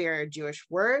favorite queer Jewish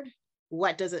word?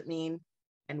 What does it mean?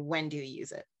 And when do you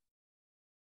use it?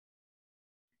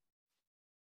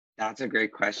 That's a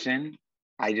great question.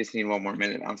 I just need one more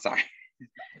minute. I'm sorry.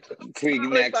 Tweet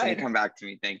Totally next fine. and come back to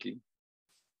me. Thank you.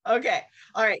 Okay.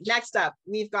 All right. Next up,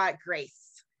 we've got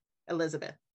Grace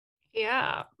Elizabeth.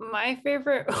 Yeah, my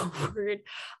favorite word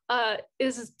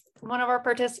is one of our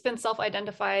participants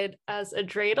self-identified as a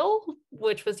dreidel,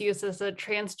 which was used as a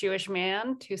trans Jewish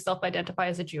man to self-identify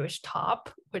as a Jewish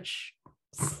top, which...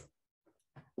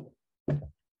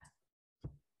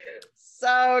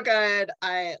 So good.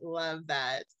 I love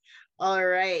that. All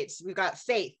right. We've got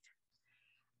Faith.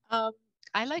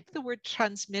 I like the word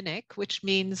transminic, which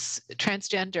means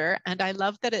transgender. And I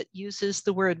love that it uses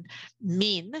the word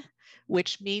min,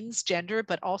 which means gender,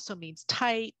 but also means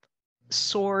type,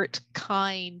 sort,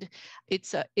 kind.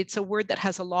 It's a word that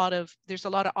has there's a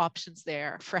lot of options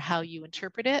there for how you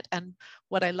interpret it. And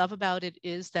what I love about it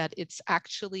is that it's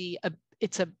actually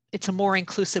it's a more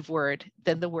inclusive word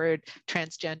than the word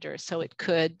transgender. So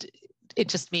it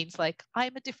just means like,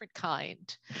 I'm a different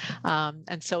kind.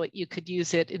 And so you could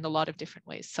use it in a lot of different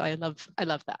ways. So I love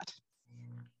that.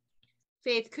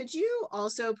 Faith, could you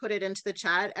also put it into the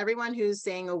chat? Everyone who's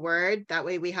saying a word, that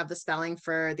way we have the spelling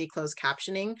for the closed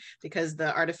captioning, because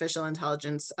the artificial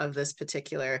intelligence of this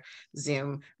particular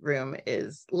Zoom room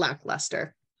is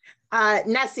lackluster.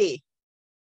 Nesi,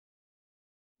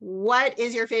 what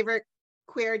is your favorite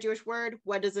queer Jewish word?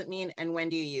 What does it mean and when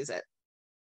do you use it?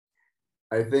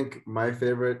 I think my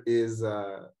favorite is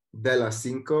de la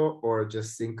cinco, or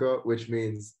just cinco, which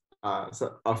means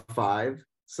so a 5.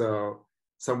 So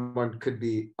someone could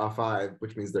be a 5,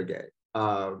 which means they're gay.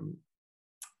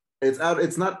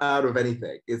 It's not out of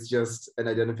anything. It's just an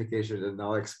identification, and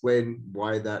I'll explain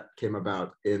why that came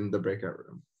about in the breakout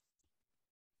room.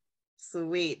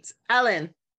 Sweet.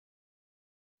 Ellen.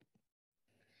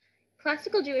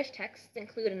 Classical Jewish texts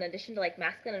include, in addition to like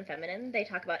masculine and feminine, they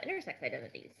talk about intersex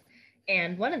identities.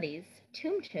 And one of these,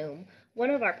 Tum,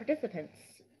 one of our participants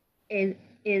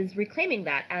is reclaiming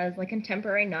that as like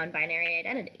contemporary non-binary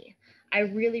identity. I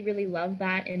really, really love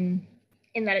that in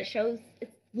that it shows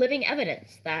it's living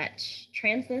evidence that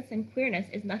transness and queerness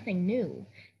is nothing new.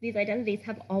 These identities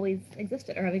have always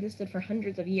existed, or have existed for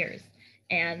hundreds of years.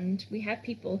 And we have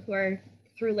people who are,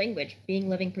 through language, being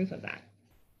living proof of that.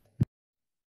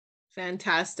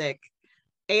 Fantastic.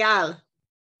 Eyal.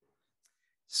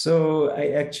 So I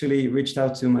actually reached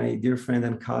out to my dear friend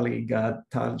and colleague,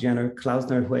 Tal Jenner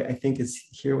Klausner, who I think is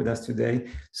here with us today,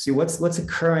 see what's a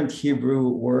current Hebrew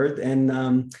word.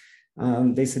 And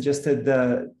they suggested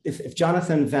if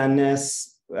Jonathan Van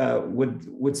Ness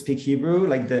would speak Hebrew,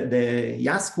 like the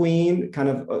Yasqueen kind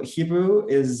of Hebrew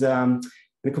is,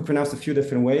 we could pronounce a few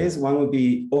different ways. One would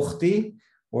be Ochti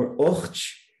or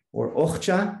Ochch or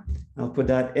Ochcha. I'll put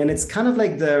that. And it's kind of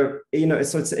like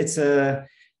so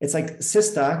it's like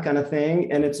sister kind of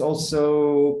thing. And it's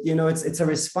also, it's a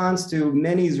response to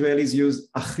many Israelis use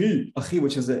achi,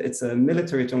 which is it's a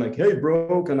military term, like, hey,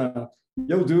 bro, kind of,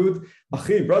 yo, dude,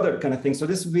 achi, brother, kind of thing. So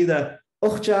this would be the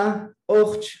ochcha,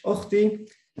 och, ochti,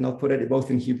 and I'll put it both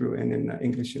in Hebrew and in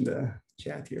English in the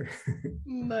chat here.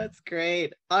 That's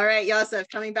great. All right, Yosef,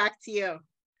 coming back to you.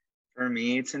 For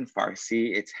me, it's in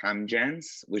Farsi, it's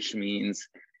hamjens, which means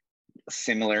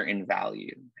similar in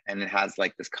value, and it has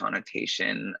like this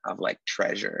connotation of like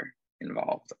treasure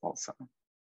involved also.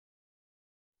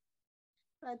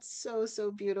 That's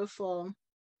so beautiful.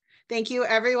 Thank you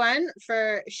everyone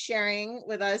for sharing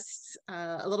with us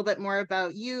a little bit more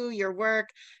about you, your work,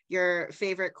 your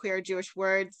favorite queer Jewish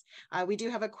words. We do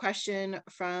have a question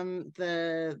from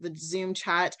the Zoom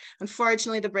chat.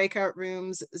 Unfortunately, the breakout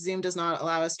rooms, Zoom does not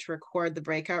allow us to record the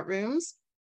breakout rooms.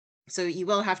 So you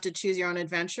will have to choose your own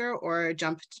adventure or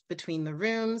jump between the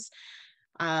rooms.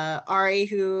 Ari,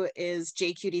 who is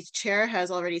JQT's chair, has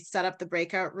already set up the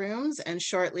breakout rooms and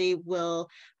shortly will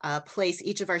place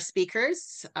each of our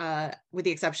speakers, with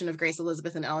the exception of Grace,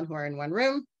 Elizabeth, and Ellen, who are in one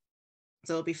room.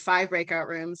 So it'll be 5 breakout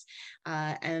rooms,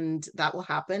 and that will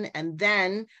happen. And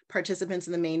then participants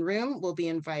in the main room will be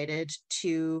invited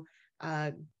to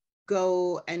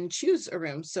go and choose a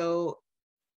room. So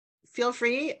feel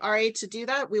free, Ari, to do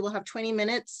that. We will have 20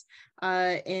 minutes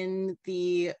in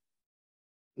the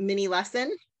mini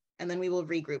lesson, and then we will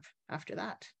regroup after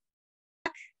that.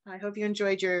 I hope you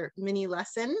enjoyed your mini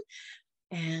lesson.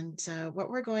 And what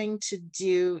we're going to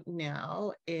do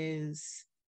now is,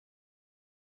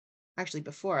 actually,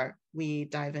 before we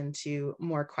dive into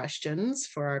more questions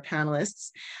for our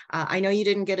panelists, I know you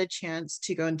didn't get a chance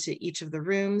to go into each of the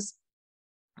rooms.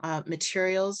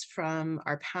 Materials from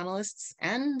our panelists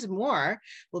and more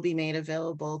will be made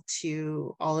available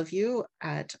to all of you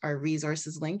at our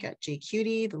resources link at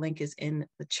JQT. The link is in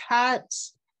the chat.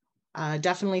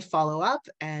 Definitely follow up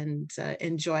and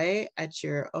enjoy at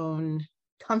your own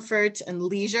comfort and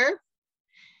leisure.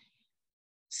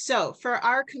 So for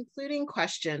our concluding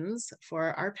questions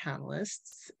for our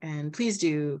panelists, and please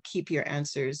do keep your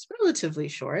answers relatively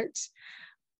short.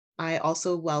 I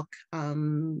also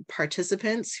welcome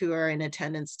participants who are in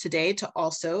attendance today to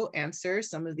also answer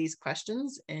some of these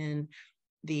questions in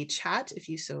the chat if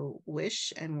you so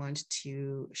wish and want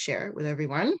to share with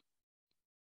everyone.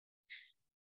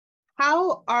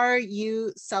 How are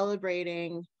you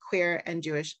celebrating queer and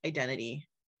Jewish identity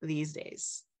these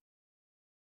days?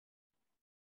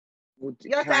 Well,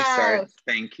 can I start?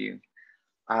 Thank you.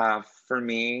 For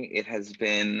me, it has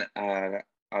been a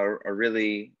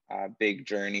really big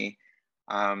journey.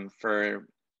 For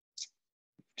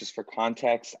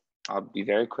context, I'll be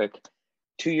very quick.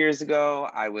 2 years ago,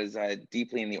 I was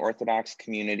deeply in the Orthodox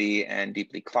community and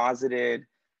deeply closeted.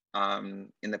 In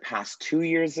the past 2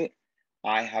 years,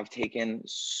 I have taken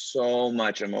so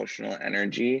much emotional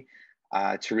energy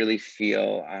to really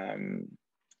feel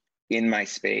in my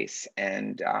space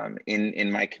and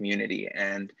in my community,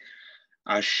 and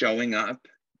showing up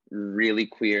really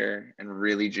queer and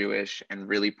really Jewish and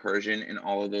really Persian in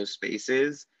all of those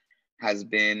spaces has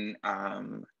been,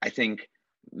 I think,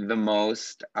 the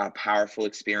most powerful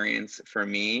experience for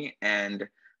me, and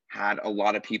had a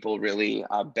lot of people really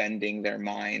bending their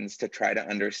minds to try to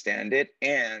understand it,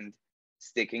 and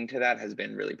sticking to that has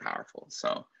been really powerful.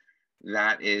 So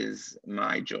that is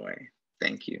my joy.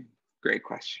 Thank you. Great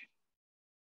question.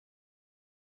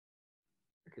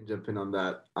 I can jump in on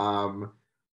that.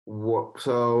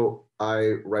 So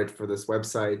I write for this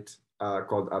website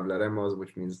called Avlaremoz,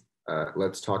 which means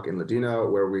Let's Talk in Ladino,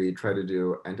 where we try to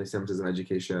do anti-Semitism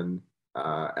education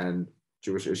and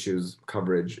Jewish issues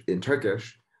coverage in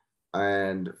Turkish.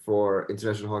 And for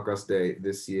International Holocaust Day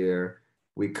this year,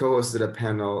 we co-hosted a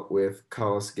panel with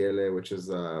Kaos Gele, which is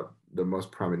the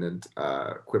most prominent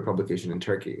queer publication in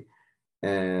Turkey.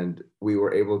 And we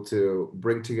were able to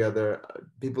bring together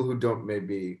people who don't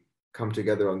maybe come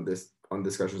together on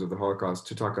discussions of the Holocaust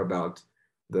to talk about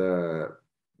the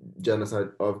genocide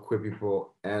of queer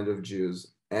people and of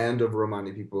Jews and of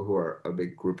Romani people, who are a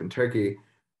big group in Turkey,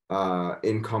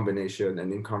 in combination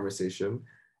and in conversation.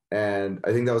 And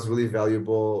I think that was really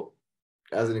valuable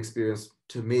as an experience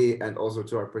to me, and also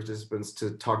to our participants,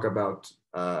 to talk about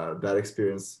that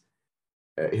experience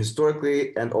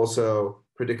historically, and also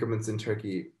predicaments in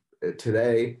Turkey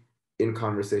today in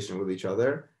conversation with each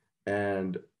other.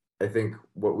 And I think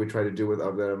what we try to do with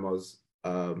Avlaremoz,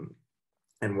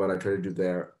 and what I try to do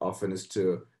there often, is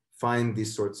to find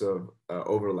these sorts of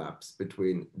overlaps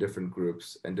between different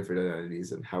groups and different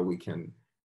identities, and how we can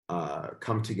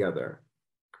come together,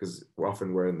 because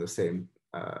often we're in the same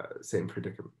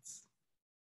predicaments.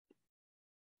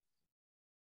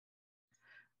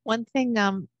 One thing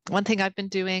I've been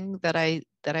doing that I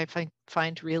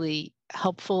find really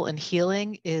helpful and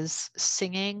healing is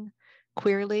singing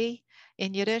queerly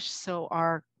in Yiddish. So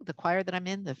the choir that I'm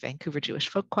in, the Vancouver Jewish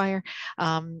Folk Choir,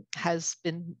 has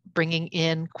been bringing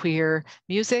in queer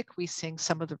music. We sing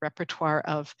some of the repertoire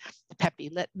of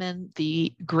Pepi Littman,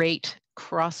 the great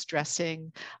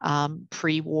cross-dressing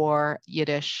pre-war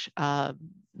Yiddish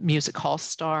music hall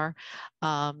star.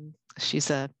 She's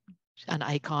an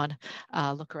icon,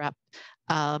 look her up.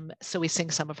 So we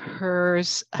sing some of her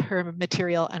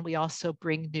material, and we also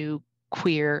bring new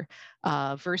queer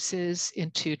verses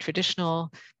into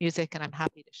traditional music, and I'm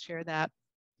happy to share that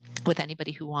with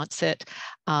anybody who wants it.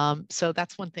 So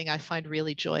that's one thing I find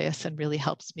really joyous and really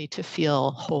helps me to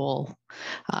feel whole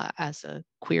as a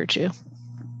queer Jew.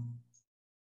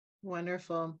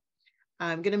 Wonderful.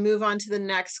 I'm going to move on to the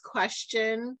next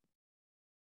question,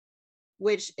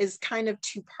 which is kind of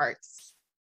two parts.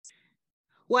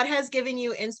 What has given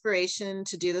you inspiration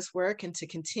to do this work and to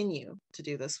continue to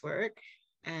do this work?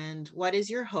 And what is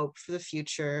your hope for the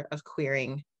future of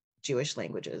queering Jewish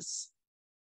languages?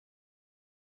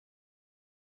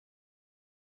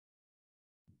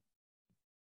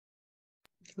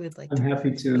 Who would like I'm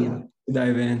happy to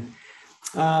dive in.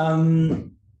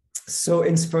 So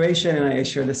inspiration, and I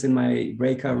share this in my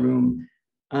breakout room.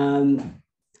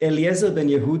 Eliezer ben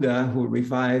Yehuda, who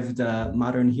revived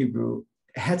modern Hebrew,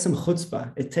 had some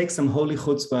chutzpah. It takes some holy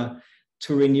chutzpah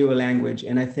to renew a language.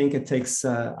 And I think it takes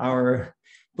our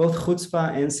both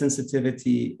chutzpah and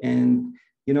sensitivity, and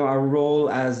our role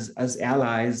as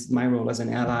allies, my role as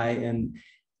an ally, and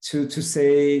to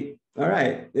say, all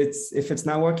right, if it's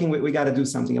not working, we got to do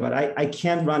something about it. I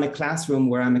can't run a classroom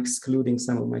where I'm excluding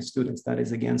some of my students. That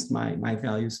is against my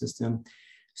value system.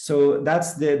 So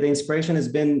that's the inspiration has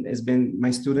been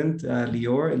my student,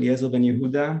 Lior, Eliezer ben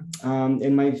Yehuda,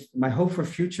 and my hope for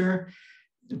future,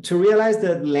 to realize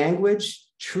that language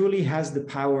truly has the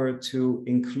power to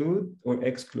include or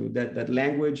exclude, that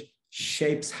language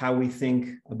shapes how we think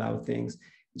about things.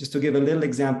 Just to give a little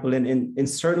example, in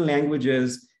certain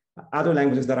languages, other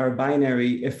languages that are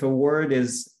binary, if a word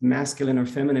is masculine or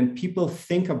feminine, people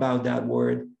think about that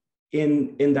word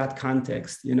in that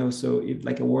context, you know. So if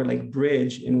like a word like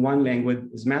bridge in one language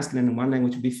is masculine, in one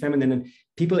language would be feminine, and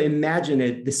people imagine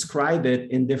it, describe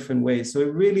it in different ways. So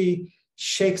it really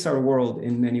shapes our world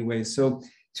in many ways. So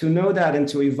to know that and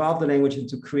to evolve the language and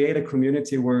to create a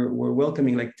community where we're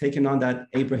welcoming, like taking on that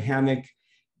Abrahamic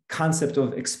concept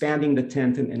of expanding the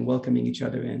tent and welcoming each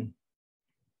other in.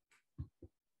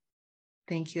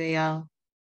 Thank you, Eyal.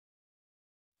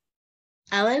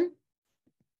 Ellen?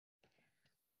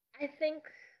 I think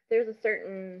there's a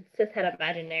certain cishet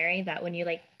imaginary that when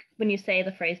you say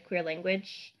the phrase queer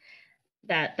language,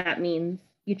 that means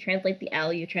you translate the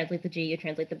L, you translate the G, you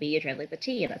translate the B, you translate the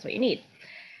T, and that's what you need.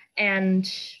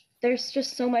 And there's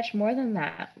just so much more than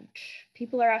that.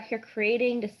 People are out here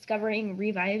creating, discovering,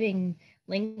 reviving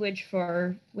language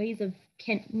for ways of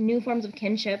new forms of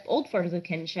kinship, old forms of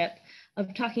kinship,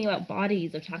 of talking about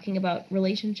bodies, of talking about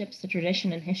relationships to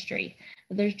tradition and history.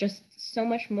 There's just so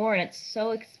much more, and it's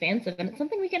so expansive, and it's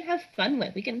something we can have fun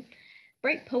with. We can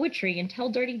write poetry and tell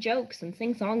dirty jokes and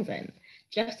sing songs in,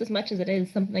 just as much as it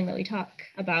is something that we talk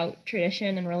about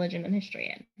tradition and religion and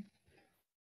history in.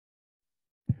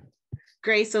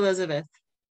 Grace Elizabeth.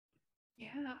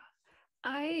 Yeah,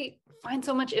 I find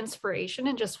so much inspiration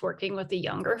in just working with the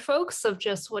younger folks of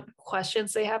just what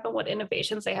questions they have and what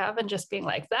innovations they have, and just being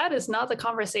like, that is not the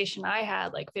conversation I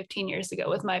had like 15 years ago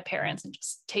with my parents, and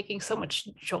just taking so much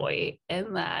joy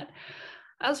in that.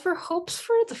 As for hopes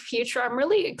for the future, I'm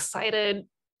really excited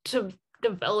to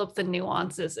develop the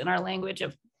nuances in our language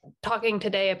of talking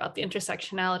today about the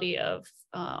intersectionality of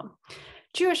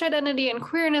Jewish identity and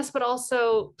queerness, but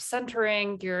also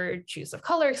centering your Jews of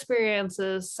color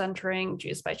experiences, centering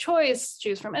Jews by choice,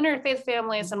 Jews from interfaith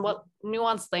families, and what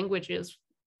nuanced language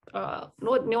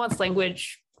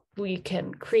we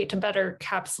can create to better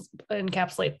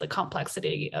encapsulate the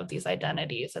complexity of these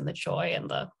identities and the joy and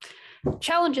the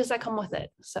challenges that come with it.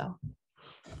 So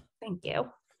thank you.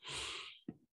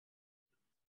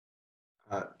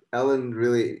 Ellen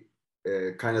really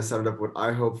kind of summed up what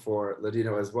I hope for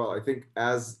Ladino as well. I think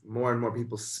as more and more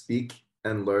people speak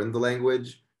and learn the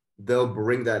language, they'll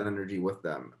bring that energy with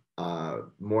them.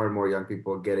 More and more young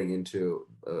people getting into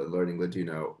learning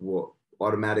Ladino will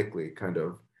automatically kind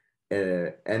of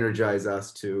energize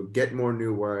us to get more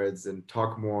new words and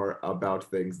talk more about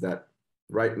things that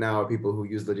right now people who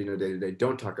use Ladino day to day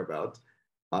don't talk about.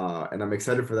 And I'm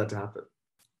excited for that to happen.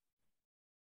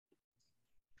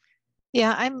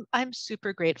 Yeah, I'm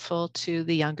super grateful to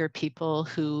the younger people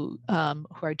who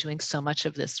are doing so much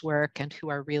of this work and who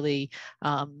are really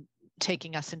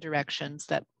taking us in directions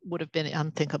that would have been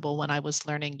unthinkable when I was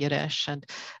learning Yiddish. And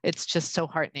it's just so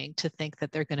heartening to think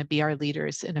that they're going to be our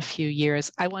leaders in a few years.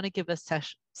 I want to give a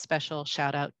special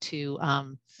shout out to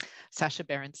Sasha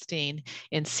Berenstein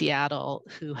in Seattle,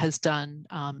 who has done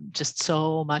just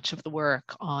so much of the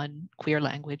work on queer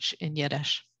language in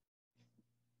Yiddish.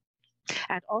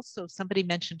 And also, somebody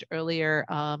mentioned earlier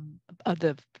of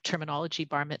the terminology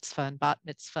bar mitzvah and bat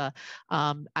mitzvah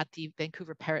at the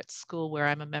Vancouver Parrott School, where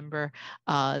I'm a member.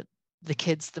 The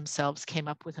kids themselves came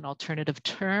up with an alternative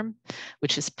term,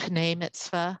 which is pnei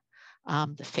mitzvah,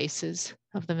 the faces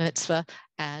of the mitzvah,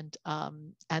 and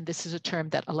this is a term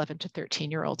that 11 to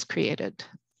 13-year-olds created.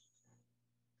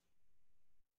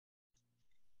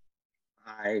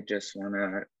 I just want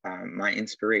to, my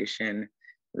inspiration.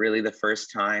 Really, the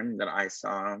first time that I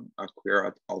saw a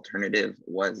queer alternative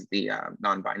was the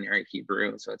non-binary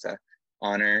Hebrew. So it's an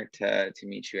honor to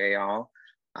meet you, Eyal.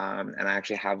 And I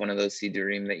actually have one of those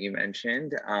sidurim that you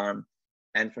mentioned.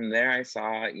 And from there, I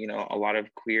saw, a lot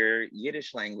of queer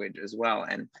Yiddish language as well.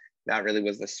 And that really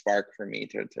was the spark for me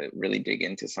to really dig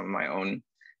into some of my own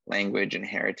language and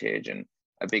heritage. And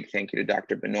a big thank you to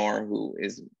Dr. Benor, who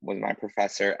was my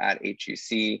professor at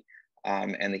HUC.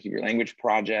 And the Hebrew Language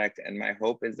Project. And my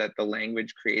hope is that the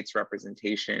language creates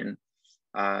representation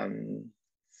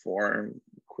for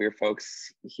queer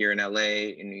folks here in LA,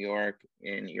 in New York,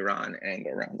 in Iran, and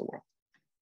around the world.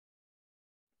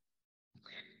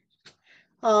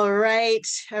 All right,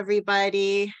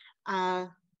 everybody.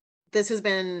 This has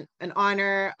been an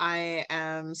honor. I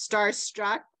am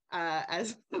starstruck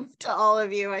as to all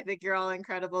of you. I think you're all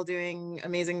incredible, doing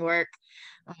amazing work.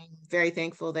 I'm very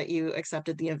thankful that you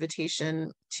accepted the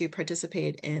invitation to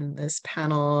participate in this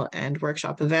panel and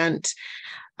workshop event.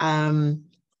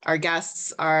 Our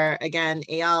guests are, again,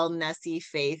 Eyal, Nesi,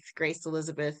 Faith, Grace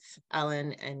Elizabeth,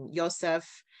 Ellen, and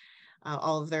Yosef.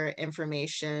 All of their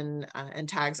information and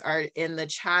tags are in the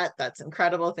chat. That's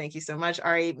incredible. Thank you so much.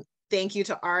 Ari, Thank you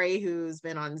to Ari, who's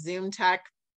been on Zoom Tech.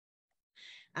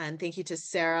 And thank you to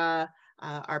Sarah,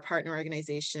 our partner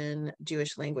organization,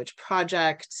 Jewish Language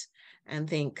Project. And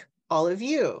thank all of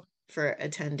you for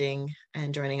attending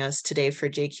and joining us today for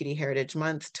JQT Heritage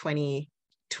Month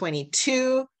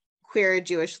 2022, Queer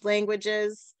Jewish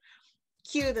Languages.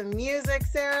 Cue the music,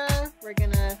 Sarah. We're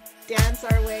gonna dance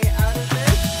our way out of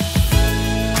this.